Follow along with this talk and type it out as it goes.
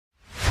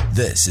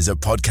This is a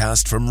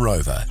podcast from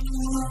Rover.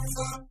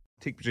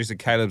 Tech producer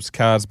Caleb's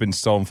car's been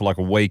stolen for like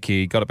a week.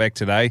 He got it back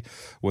today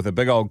with a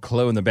big old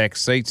clue in the back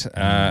seat.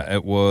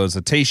 It was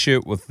a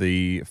T-shirt with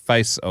the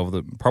face of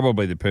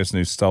probably the person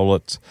who stole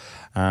it,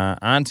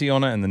 auntie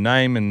on it, and the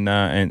name and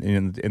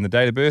the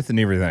date of birth and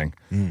everything,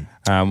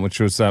 which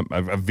was a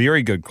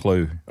very good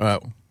clue.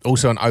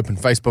 Also an open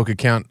Facebook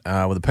account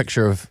with a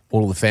picture of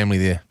all of the family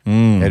there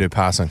at her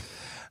passing.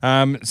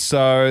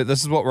 So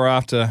this is what we're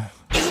after.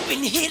 You've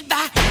been hit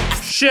by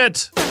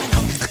Shit!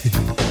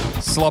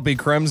 Sloppy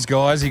Crims,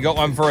 guys. You got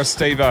one for us,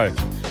 Steve-O.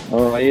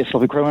 Oh, yeah,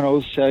 sloppy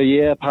criminals. So,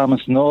 yeah,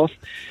 Palmerston North.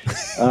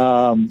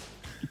 Come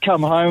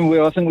home,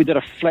 I think we did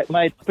a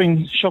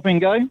flatmate shopping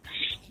go.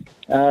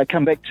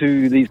 Come back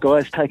to these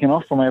guys taking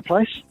off from our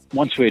place.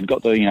 Once we had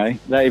got they've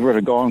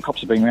already gone,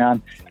 cops have been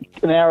around.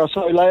 An hour or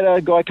so later,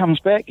 a guy comes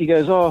back. He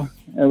goes,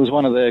 it was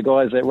one of the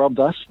guys that robbed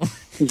us.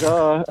 He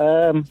goes,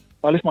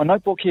 I left my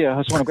notebook here. I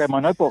just want to grab my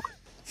notebook.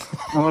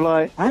 And we're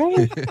like,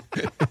 hey?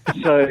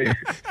 So...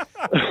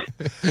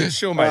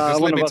 Sure, mate.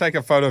 Just let me take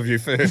a photo of you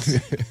first.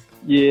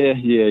 Yeah.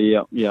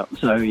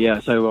 So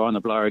we're on the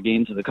blower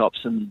again to the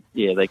cops, and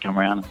they come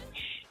around and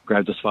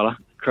grab this fella.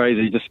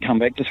 Crazy, just come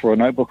back just for a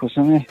notebook or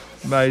something.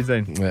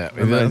 Amazing. Yeah,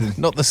 amazing.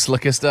 Not the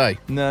slickest, eh?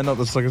 No, not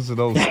the slickest at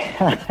all.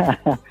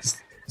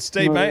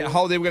 Steve, mate,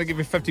 hold there. We're going to give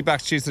you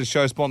 $50. Cheers to the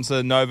show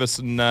sponsor, Novus,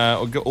 and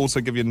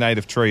also give you a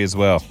native tree as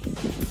well.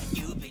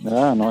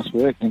 Nice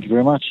work. Thank you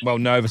very much. Well,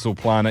 Novus will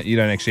plant it. You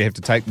don't actually have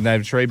to take the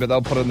native tree, but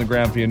they'll put it in the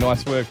ground for you.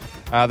 Nice work.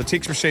 The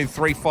text machine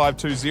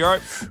 3520.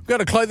 We've got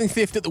a clothing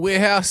theft at the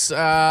warehouse.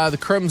 The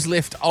Crims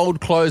left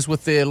old clothes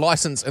with their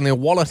licence and their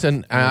wallet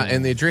and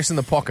their dress in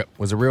the pocket.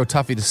 Was a real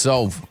toughie to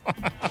solve.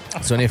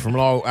 So now from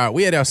Lowell,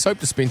 we had our soap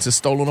dispenser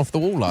stolen off the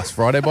wall last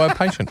Friday by a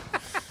patient.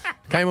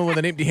 Came in with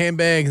an empty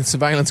handbag and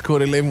surveillance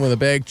caught 11 with a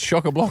bag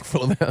chock-a-block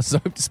full of our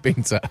soap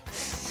dispenser.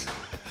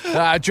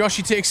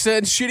 Joshy texts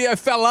in, studio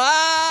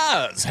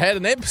fellas, had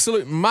an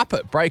absolute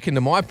muppet break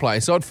into my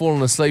place. I'd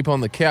fallen asleep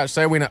on the couch.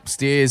 They went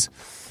upstairs,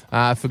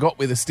 forgot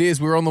where the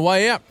stairs were on the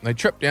way out. They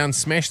tripped down,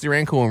 smashed their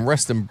ankle and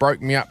wrist and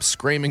broke me up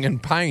screaming in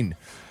pain.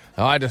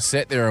 I just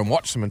sat there and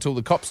watched them until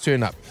the cops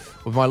turned up.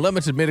 With my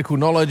limited medical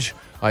knowledge,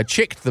 I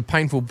checked the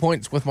painful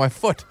points with my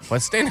foot by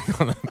standing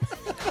on them.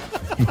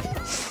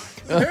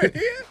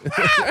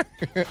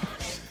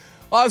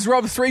 I was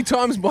robbed 3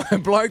 times by a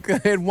bloke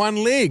that had one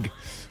leg.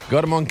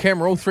 Got him on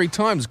camera all 3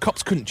 times.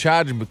 Cops couldn't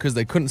charge him because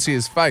they couldn't see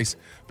his face,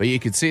 but you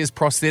could see his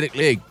prosthetic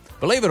leg.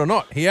 Believe it or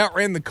not, he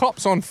outran the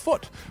cops on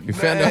foot who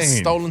found our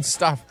stolen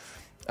stuff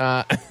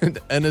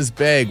in his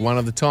bag one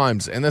of the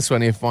times. And this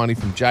one here finally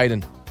from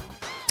Jaden.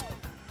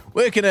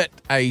 Working at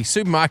a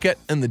supermarket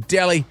in the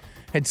deli,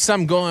 had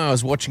some guy I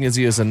was watching as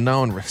he was a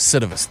known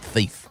recidivist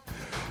thief.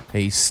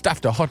 He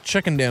stuffed a hot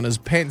chicken down his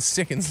pants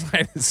seconds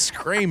later,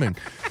 screaming.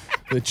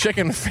 The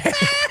chicken fat...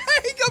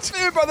 He got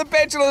food by the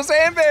bachelor's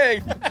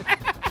handbag.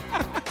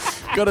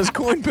 Got his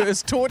coin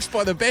purse torched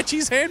by the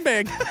batchie's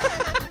handbag.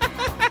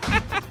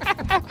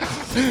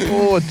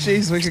 Oh,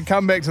 jeez, we should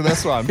come back to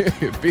this one.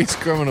 Best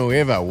criminal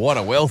ever. What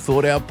a well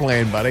thought out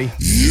plan, buddy.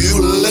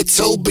 You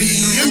little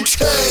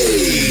beauty.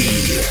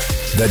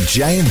 The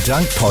Jay and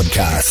Dunk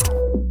Podcast.